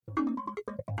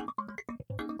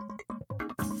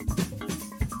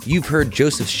You've heard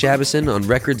Joseph Shabason on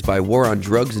records by War on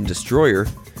Drugs and Destroyer,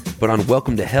 but on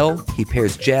Welcome to Hell, he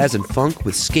pairs jazz and funk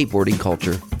with skateboarding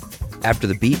culture. After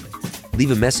the beep,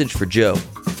 leave a message for Joe,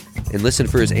 and listen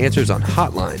for his answers on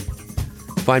Hotline.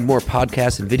 Find more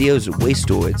podcasts and videos at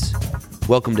Wastoids.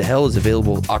 Welcome to Hell is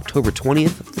available October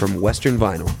 20th from Western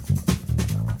Vinyl.